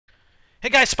Hey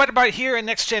guys, SpiderBite here in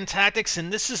NextGenTactics,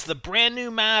 and this is the brand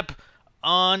new map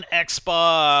on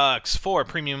Xbox for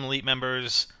Premium Elite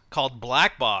members called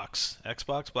Black Box.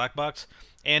 Xbox, Black Box.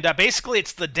 And basically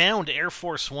it's the downed Air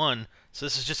Force One, so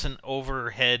this is just an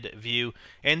overhead view.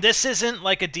 And this isn't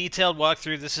like a detailed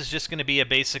walkthrough, this is just going to be a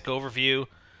basic overview.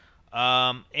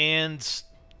 And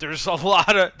there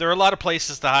are a lot of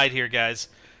places to hide here, guys.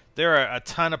 There are a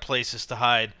ton of places to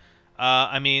hide.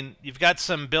 I mean, you've got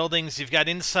some buildings. You've got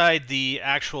inside the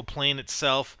actual plane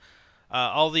itself,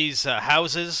 all these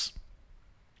houses,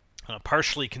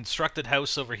 partially constructed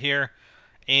house over here.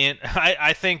 And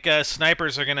I think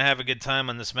snipers are going to have a good time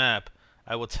on this map.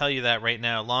 I will tell you that right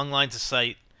now. Long lines of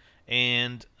sight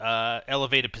and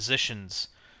elevated positions.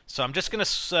 So I'm just going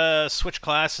to switch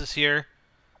classes here,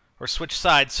 or switch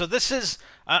sides. So this is,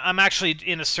 I'm actually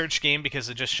in a search game because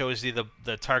it just shows you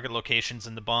the target locations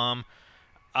and the bomb.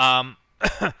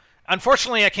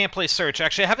 Unfortunately, I can't play search.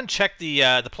 Actually, I haven't checked the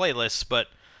playlists, but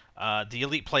the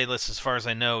elite playlists, as far as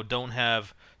I know, don't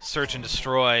have search and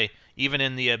destroy, even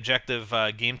in the objective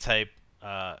game type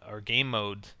or game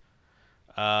mode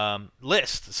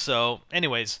list. So,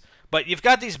 anyways, but you've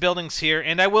got these buildings here,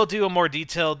 and I will do a more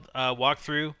detailed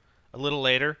walkthrough a little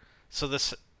later. So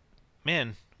this,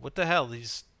 man, what the hell?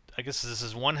 These, I guess this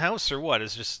is one house or what?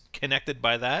 It's just connected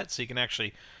by that, so you can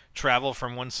actually travel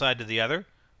from one side to the other.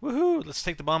 Woohoo! Let's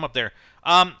take the bomb up there.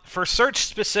 For search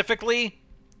specifically,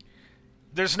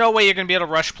 there's no way you're going to be able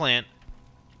to rush plant.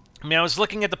 I mean, I was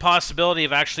looking at the possibility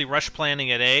of actually rush planting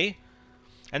at A,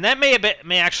 and that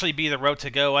may actually be the route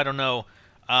to go. I don't know.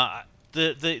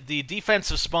 The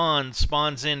defensive spawn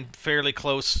spawns in fairly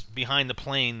close behind the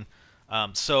plane,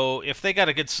 so if they got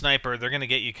a good sniper, they're going to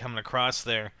get you coming across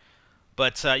there.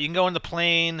 But you can go in the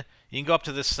plane. You can go up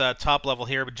to this top level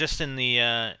here, but just in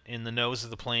the nose of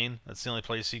the plane. That's the only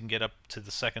place you can get up to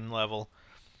the second level.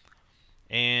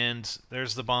 And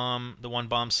there's the bomb, the one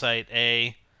bomb site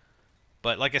A.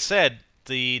 But like I said,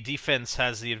 the defense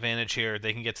has the advantage here.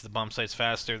 They can get to the bomb sites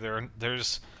faster.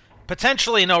 There's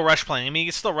potentially no rush plant. I mean,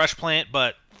 you can still rush plant,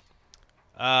 but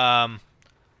yeah,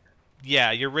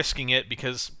 you're risking it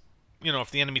because, you know,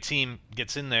 if the enemy team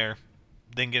gets in there,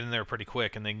 they can get in there pretty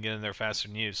quick, and they can get in there faster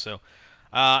than you. So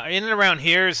in and around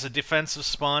here is the defensive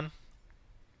spawn.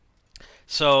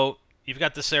 So you've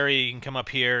got this area. You can come up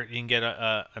here. You can get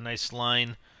a nice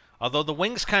line. Although the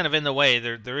wing's kind of in the way,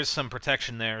 there is some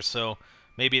protection there. So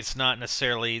maybe it's not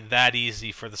necessarily that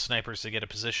easy for the snipers to get a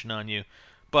position on you.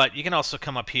 But you can also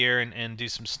come up here and do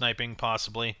some sniping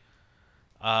possibly,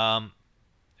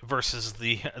 versus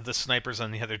the snipers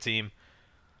on the other team.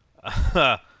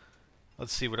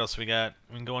 Let's see what else we got.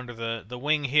 We can go under the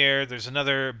wing here. There's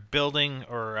another building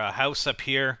or house up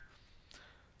here.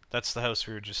 That's the house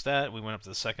we were just at. We went up to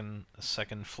the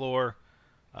second floor.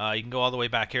 You can go all the way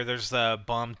back here. There's the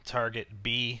bomb target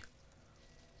B.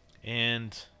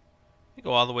 And you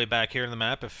go all the way back here in the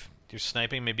map. If you're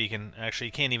sniping, maybe you can... Actually,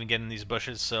 you can't even get in these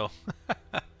bushes, so...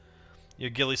 your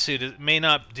ghillie suit may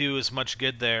not do as much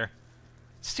good there.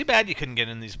 It's too bad you couldn't get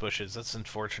in these bushes. That's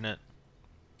unfortunate.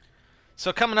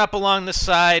 So coming up along this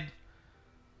side,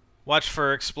 watch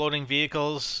for exploding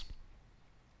vehicles.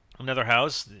 Another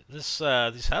house. These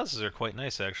houses are quite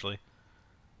nice, actually.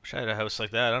 Wish I had a house like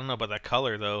that. I don't know about that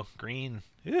color, though. Green.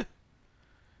 Yeah.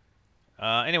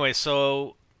 Anyway,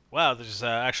 so wow, there's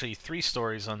actually 3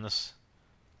 stories on this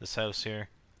house here.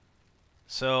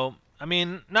 So I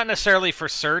mean, not necessarily for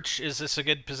search is this a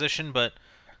good position, but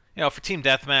you know, for team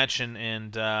deathmatch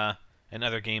and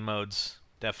other game modes,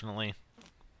 definitely.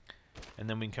 And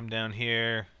then we can come down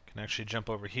here, can actually jump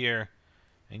over here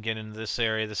and get into this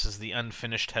area. This is the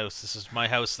unfinished house. This is my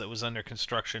house that was under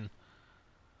construction.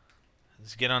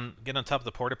 Let's get on top of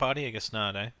the porta potty? I guess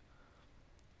not, eh?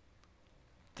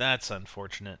 That's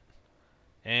unfortunate.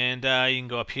 And you can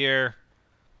go up here.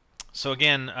 So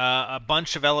again, a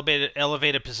bunch of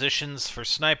elevated positions for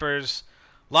snipers.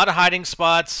 A lot of hiding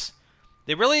spots.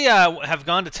 They really have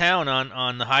gone to town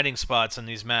on the hiding spots on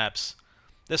these maps.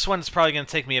 This one's probably going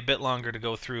to take me a bit longer to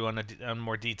go through on a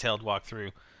more detailed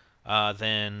walkthrough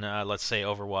than let's say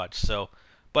Overwatch. So,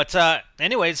 but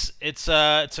anyways, it's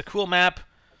a cool map.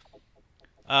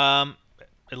 At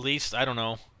least I don't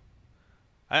know.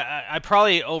 I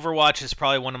probably Overwatch is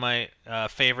probably one of my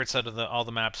favorites out of all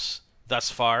the maps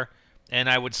thus far, and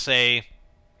I would say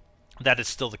that is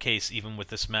still the case even with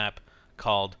this map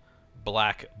called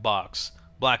Black Box.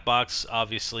 Black Box,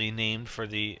 obviously named for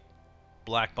the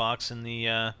black box in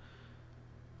the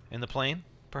plane,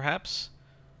 perhaps.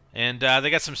 And they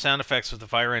got some sound effects with the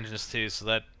fire engines too, so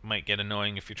that might get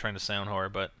annoying if you're trying to sound horror,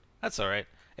 but that's alright.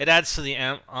 It adds to the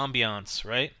ambiance,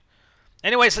 right?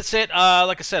 Anyways, that's it.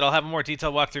 Like I said, I'll have a more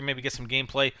detailed walkthrough, maybe get some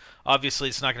gameplay. Obviously,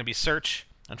 it's not going to be search,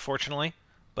 unfortunately,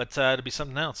 but it'll be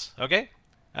something else. Okay?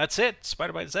 That's it.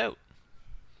 Spider Bite is out.